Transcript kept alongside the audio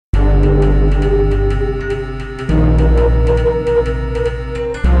Hi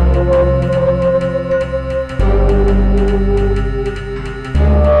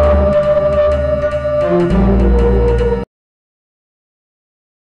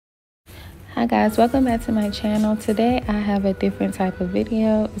guys, welcome back to my channel. Today I have a different type of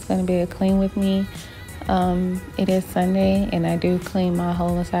video. It's going to be a clean with me. It is Sunday and I do clean my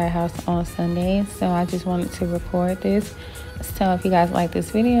whole entire house on Sunday, so I just wanted to record this. So if you guys like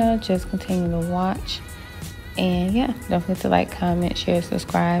this video, just continue to watch, and yeah, don't forget to like, comment, share,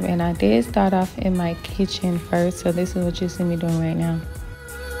 subscribe. And I did start off in my kitchen first, so this is what you see me doing right now.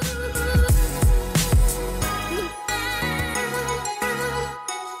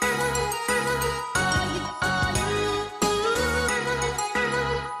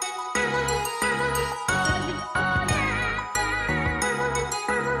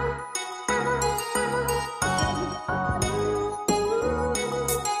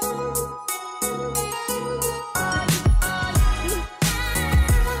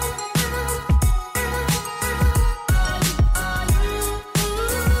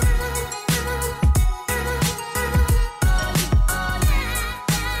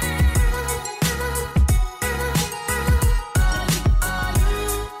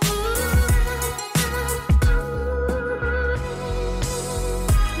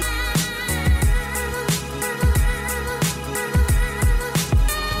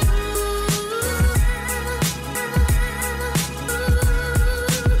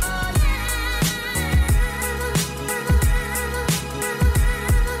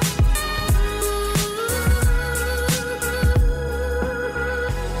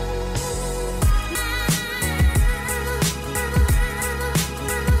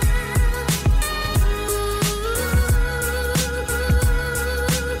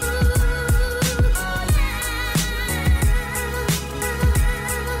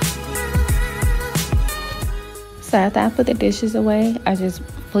 So after I put the dishes away, I just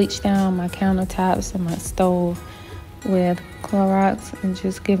bleached down my countertops and my stove with Clorox and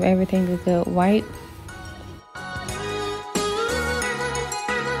just give everything a good wipe.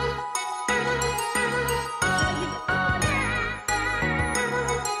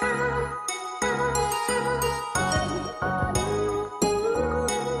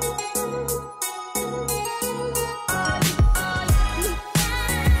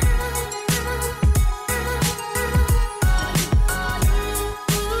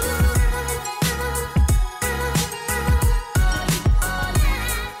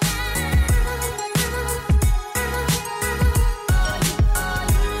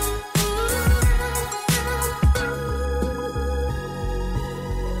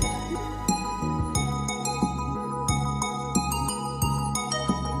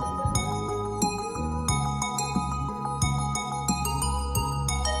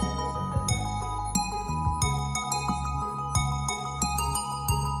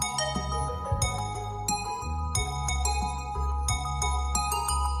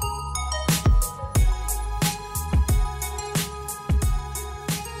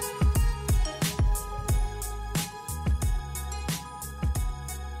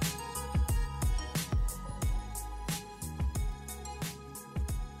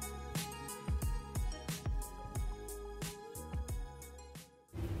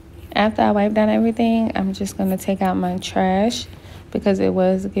 After I wipe down everything, I'm just going to take out my trash because it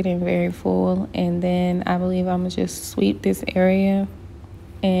was getting very full. And then I believe I'm going to just sweep this area,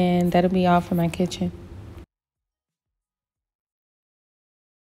 and that'll be all for my kitchen.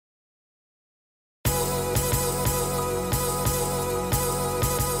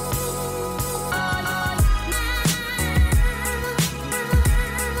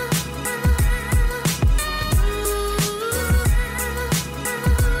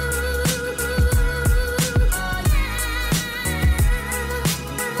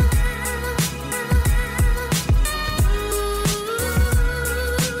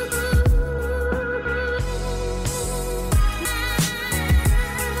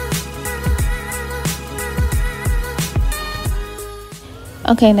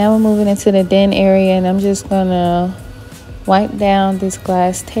 Okay, now we're moving into the den area, and I'm just gonna wipe down this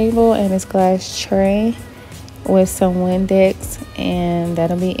glass table and this glass tray with some Windex, and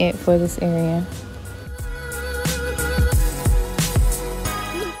that'll be it for this area.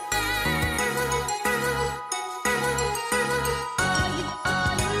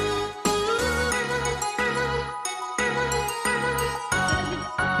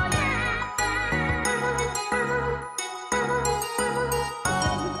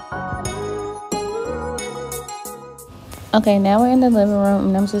 Okay, now we're in the living room,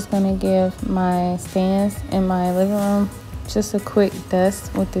 and I'm just gonna give my stands in my living room just a quick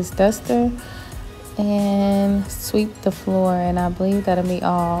dust with this duster and sweep the floor, and I believe that'll be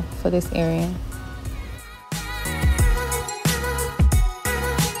all for this area.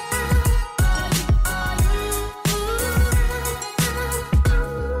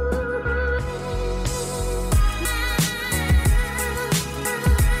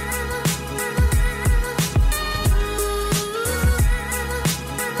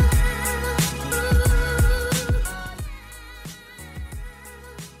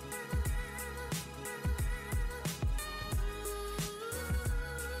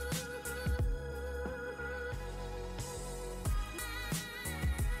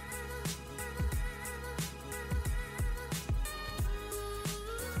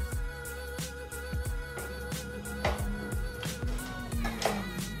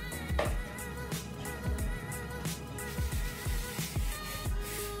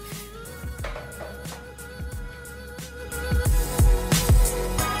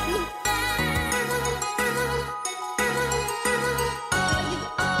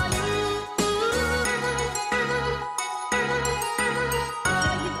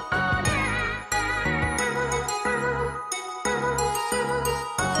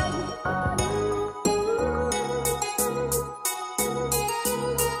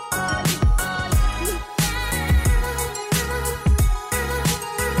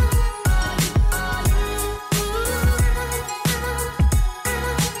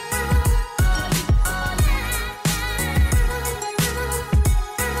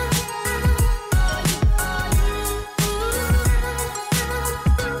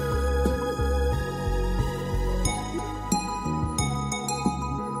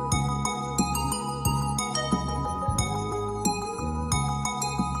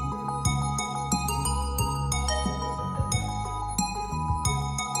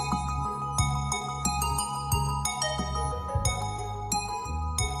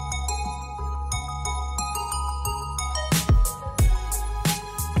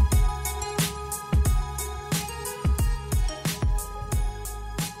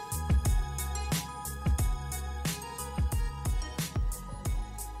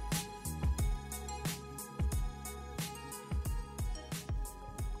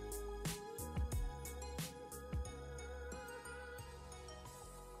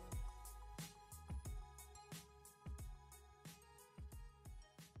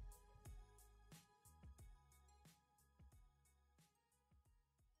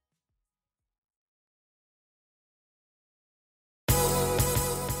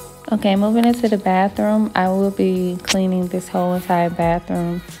 Okay, moving into the bathroom, I will be cleaning this whole entire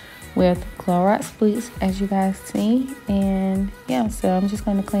bathroom with Clorox bleach, as you guys see. And yeah, so I'm just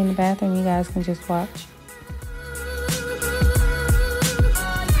going to clean the bathroom. You guys can just watch.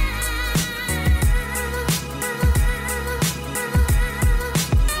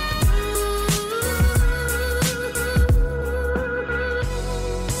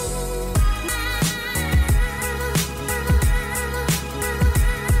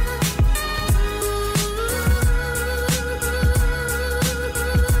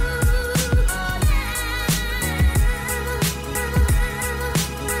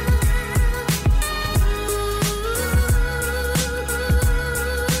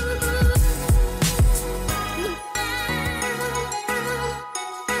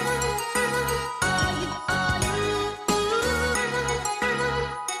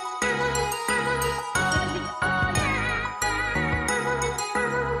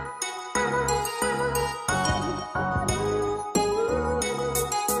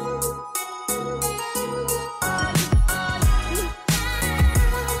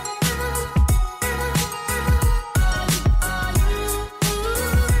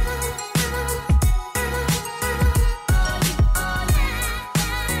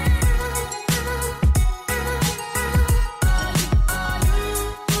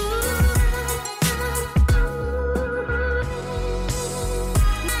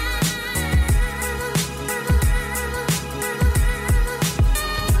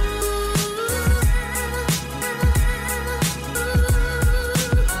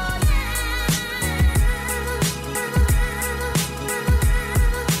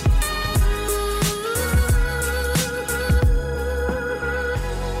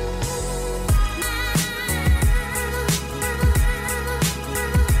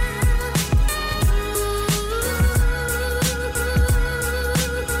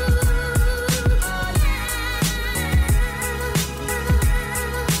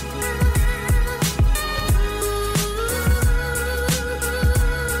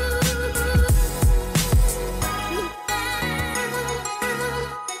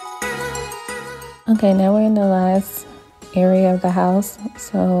 Okay, now we're in the last area of the house.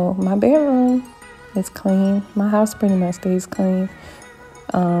 So my bedroom is clean. My house pretty much stays clean.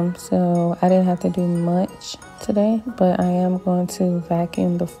 So I didn't have to do much today, but I am going to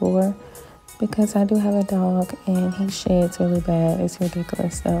vacuum the floor because I do have a dog and he sheds really bad. It's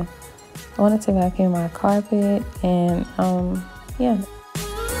ridiculous. So I wanted to vacuum my carpet and yeah.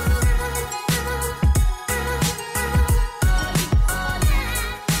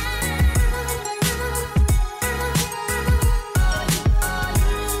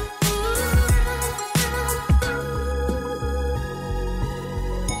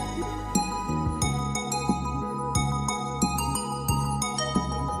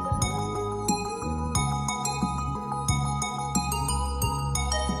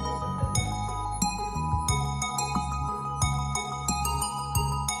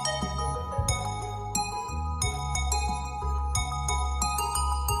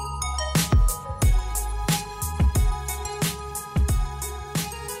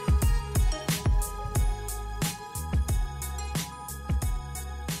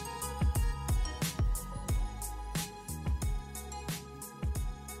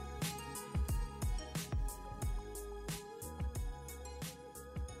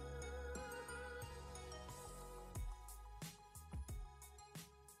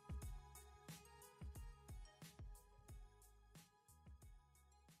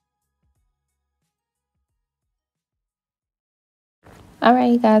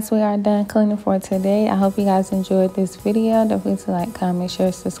 Alright, you guys, we are done cleaning for today. I hope you guys enjoyed this video. Don't forget to like, comment,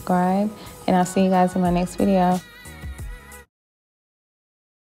 share, subscribe, and I'll see you guys in my next video.